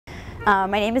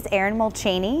My name is Erin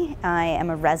Molchany. I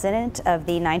am a resident of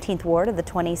the 19th Ward of the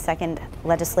 22nd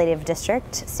Legislative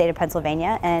District, State of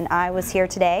Pennsylvania, and I was here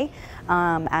today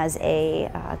as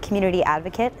a community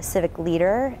advocate, civic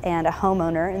leader, and a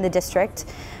homeowner in the district.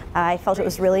 I felt it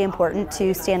was really important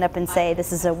to stand up and say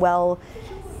this is a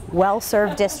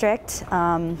well-served district.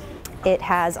 It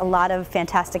has a lot of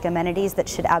fantastic amenities that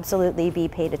should absolutely be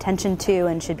paid attention to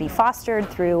and should be fostered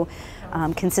through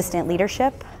consistent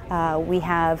leadership. We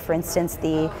have, for instance,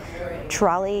 the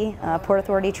trolley, Port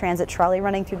Authority Transit trolley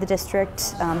running through the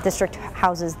district. District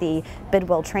houses the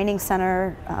Bidwell Training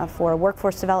Center for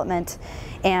workforce development,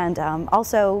 and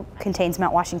also contains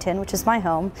Mount Washington, which is my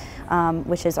home,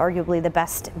 which is arguably the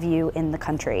best view in the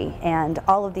country. And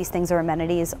all of these things are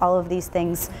amenities. All of these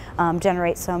things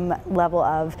generate some level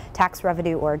of tax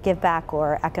revenue or give back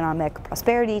or economic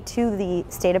prosperity to the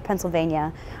state of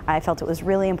Pennsylvania. I felt it was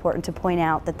really important to point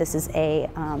out that this is a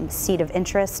seat of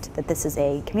interest, that this is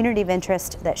a community of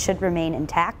interest that should remain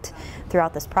intact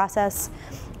throughout this process.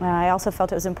 I also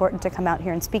felt it was important to come out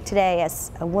here and speak today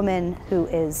as a woman who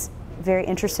is very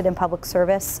interested in public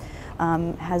service,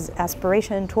 has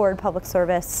aspiration toward public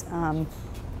service,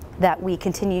 that we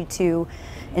continue to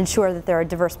ensure that there are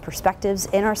diverse perspectives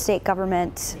in our state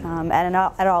government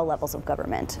at all levels of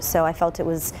government. So I felt it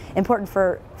was important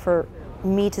for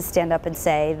me to stand up and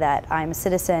say that I'm a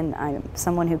citizen, I'm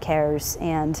someone who cares,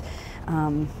 and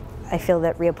I feel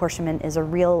that reapportionment is a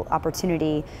real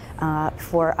opportunity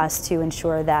for us to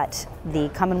ensure that the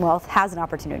Commonwealth has an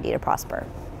opportunity to prosper.